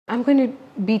I'm going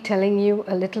to be telling you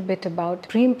a little bit about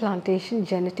pre-implantation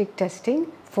genetic testing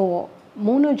for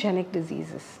monogenic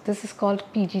diseases. This is called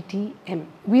PGT-M.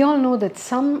 We all know that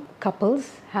some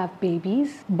couples have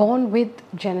babies born with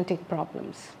genetic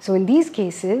problems. So in these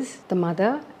cases, the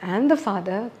mother and the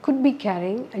father could be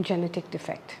carrying a genetic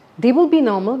defect. They will be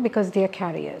normal because they are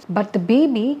carriers, but the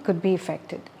baby could be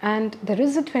affected. And there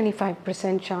is a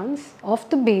 25% chance of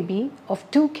the baby of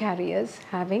two carriers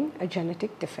having a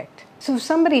genetic defect. So if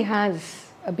somebody has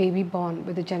a baby born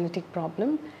with a genetic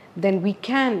problem, then we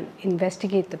can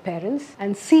investigate the parents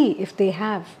and see if they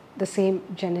have the same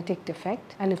genetic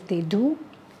defect. And if they do,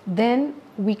 then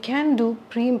we can do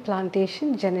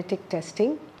pre-implantation genetic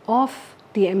testing of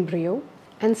the embryo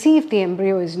and see if the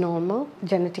embryo is normal,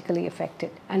 genetically affected.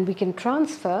 And we can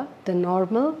transfer the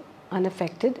normal,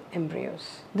 unaffected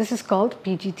embryos. This is called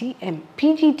PGT-M.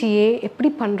 PGTA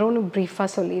எப்படி பண்றோம்னு brief-ஆ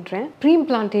சொல்லிடுறேன்.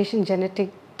 Pre-implantation genetic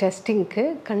டெஸ்டிங்க்கு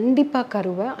கண்டிப்பாக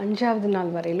கருவை 5வது நாள்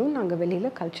வரையிலும் நாங்கள்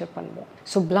வெளியில் கல்ச்சர் பண்ணுவோம்.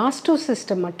 ஸோ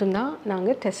பிளாஸ்டோசிஸ்ட்டை மட்டும்தான்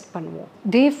நாங்கள் டெஸ்ட் பண்ணுவோம்.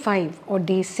 Day 5 or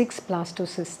Day 6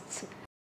 blastocysts